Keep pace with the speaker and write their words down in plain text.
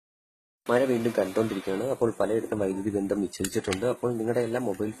മഴ വീണ്ടും കണ്ടുകൊണ്ടിരിക്കുകയാണ്. അപ്പോൾ പലയിടത്തും വൈദ്യുതി ബന്ധം വിച്ഛേദിച്ചിട്ടുണ്ട്. അപ്പോൾ നിങ്ങളുടെ എല്ലാ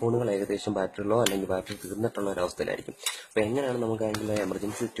മൊബൈൽ ഫോണുകൾ ഏകദേശം ബാറ്ററിയിലോ അല്ലെങ്കിൽ ബാറ്ററി തീർന്നിട്ടുള്ള ഒരവസ്ഥയിലായിരിക്കും. അപ്പോൾ എങ്ങനെയാണ് നമുക്ക് അതിനുള്ള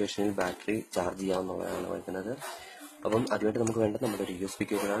എമർജൻസി സിറ്റുവേഷനിൽ ബാറ്ററി ചാർജ് ചെയ്യാവുന്നതാണ് പറയുന്നത്. അപ്പം അതിനായിട്ട് നമുക്ക് വേണ്ടത് നമ്മുടെ ഒരു USB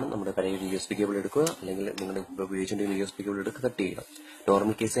കേബിളാണ്. നമ്മുടെ കടയിൽ USB കേബിൾ എടുക്കുക, അല്ലെങ്കിൽ നിങ്ങളുടെ ഉപയോഗിച്ചുകൊണ്ടിരിക്കുന്ന USB കേബിൾ എടുക്കുക, കട്ട് ചെയ്യുക.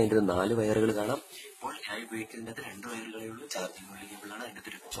 നോർമൽ കേസ് അതിൻ്റെ 4 വയറുകൾ കാണാം. ഇപ്പോൾ ഞാൻ ഉപയോഗിക്കുന്നതിനകത്ത് 2 വയറുകളേ ഉള്ളൂ. ചാർജിംഗ് ഉള്ള കേബിളാണ്. അതിൻ്റെ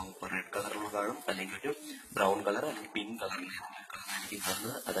ഒരു ചുവപ്പ് റെഡ് കളറുള്ള കാണും, അല്ലെങ്കിൽ ഒരു ബ്രൗൺ കളർ അല്ലെങ്കിൽ പിങ്ക് കളറിൽ ഏതെങ്കിലും കളറായിരിക്കും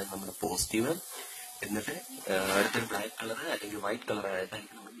കാണുന്നത്. അതായത് നമ്മുടെ പോസിറ്റീവ്. എന്നിട്ട് അടുത്തൊരു ബ്ലാക്ക് കളർ അല്ലെങ്കിൽ വൈറ്റ് കളർ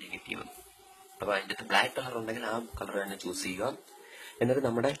ആയതായിരിക്കും നമ്മുടെ നെഗറ്റീവ്. അപ്പൊ അതിൻ്റെ അകത്ത് ബ്ലാക്ക് കളർ ഉണ്ടെങ്കിൽ ആ കളർ തന്നെ ചൂസ് ചെയ്യുക. എന്നിട്ട്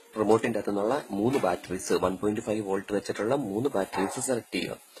നമ്മുടെ റിമോട്ടിന്റെ അകത്തു നിന്നുള്ള 3 ബാറ്ററീസ് 1.5 വോൾട്ട് വെച്ചിട്ടുള്ള 3 ബാറ്ററീസ് സെലക്ട്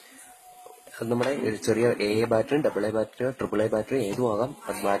ചെയ്യുക. അത് നമ്മുടെ ചെറിയ AA battery, AA battery, AAA battery ഏതും ആകാം.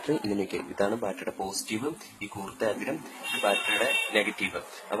 അത് ബാറ്ററി ഇതിനൊക്കെ ഇതാണ് ബാറ്ററിയുടെ പോസിറ്റീവും ഈ കൂർത്ത അഗ്രം ബാറ്ററിയുടെ നെഗറ്റീവ്.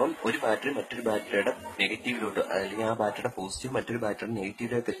 അപ്പം ഒരു ബാറ്ററി മറ്റൊരു ബാറ്ററിയുടെ നെഗറ്റീവിലോട്ട്, അല്ലെങ്കിൽ ആ ബാറ്ററിയുടെ പോസിറ്റീവ് മറ്റൊരു ബാറ്ററിയുടെ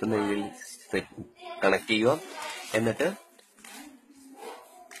നെഗറ്റീവിലേക്ക് എത്തുന്ന രീതിയിൽ കണക്ട് ചെയ്യുക. എന്നിട്ട്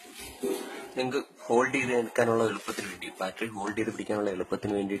നിങ്ങൾക്ക് ഹോൾഡ് ചെയ്ത് എടുക്കാനുള്ള എളുപ്പത്തിന് വേണ്ടി, ബാറ്ററി ഹോൾഡ് ചെയ്ത് പിടിക്കാനുള്ള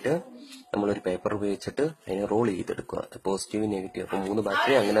എളുപ്പത്തിന് വേണ്ടിയിട്ട് നമ്മളൊരു പേപ്പർ ഉപയോഗിച്ചിട്ട് അതിനെ റോൾ ചെയ്തെടുക്കുക. Positive negative. അപ്പൊ 3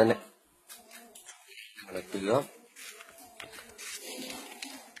 ബാറ്ററി അങ്ങനെ തന്നെ കണക്ട് ചെയ്യുക.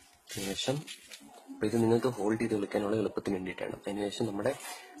 അതിനുശേഷം ഇത് നിങ്ങൾക്ക് ഹോൾഡ് ചെയ്ത് കളിക്കാനുള്ള എളുപ്പത്തിന് വേണ്ടിയിട്ടാണ്. അതിനുശേഷം നമ്മുടെ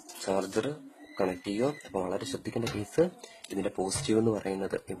ചാർജർ കണക്ട് ചെയ്യുക. അപ്പൊ വളരെ ശ്രദ്ധിക്കേണ്ട കേസ്, ഇതിന്റെ പോസിറ്റീവ് എന്ന്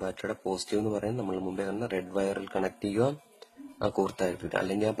പറയുന്നത്, ഈ ബാറ്ററിയുടെ പോസിറ്റീവ് എന്ന് പറയുന്നത് നമ്മൾ മുമ്പേ കണ്ട റെഡ് വയറിൽ കണക്ട് ചെയ്യുക. ആ കൂർത്തായിട്ട്,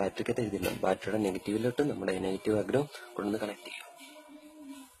 അല്ലെങ്കിൽ ആ ബാറ്ററിക്കകത്ത് എഴുതില്ല. ബാറ്ററിയുടെ നെഗറ്റീവിലോട്ട് നമ്മുടെ നെഗറ്റീവ് ആഗ്രഹം കൊണ്ടുവന്ന് കണക്ട് ചെയ്യുക.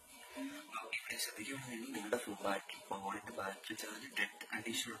 ഇവിടെ ശ്രദ്ധിക്കുകയാണെങ്കിൽ നിങ്ങളുടെ ഫോണിന്റെ ബാറ്ററി ചാർജ് ഡെഡ്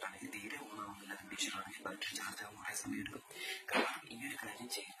കണ്ടീഷനിലോട്ടാണെങ്കിൽ, തീരെ ഓണാവുന്നില്ല കണ്ടീഷനിലാണെങ്കിൽ ബാറ്ററി ചാർജ് ആകാൻ കുറെ സമയം എടുക്കും. കാരണം ഈ ഒരു കാര്യം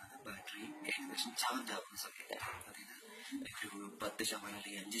ചെയ്യുന്നത് ബാറ്ററി ഏകദേശം ചാർജ് ആവുന്ന സമയത്ത്, അതായത് ഒരു 10%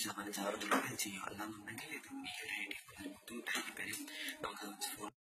 അല്ലെങ്കിൽ 5% ചാർജിലൂടെ ചെയ്യുക. അല്ലാന്നുണ്ടെങ്കിൽ ഇത് ഈ ഒരു ഐഡിയ ബുദ്ധിമുട്ടായിരിക്കും. നമുക്ക്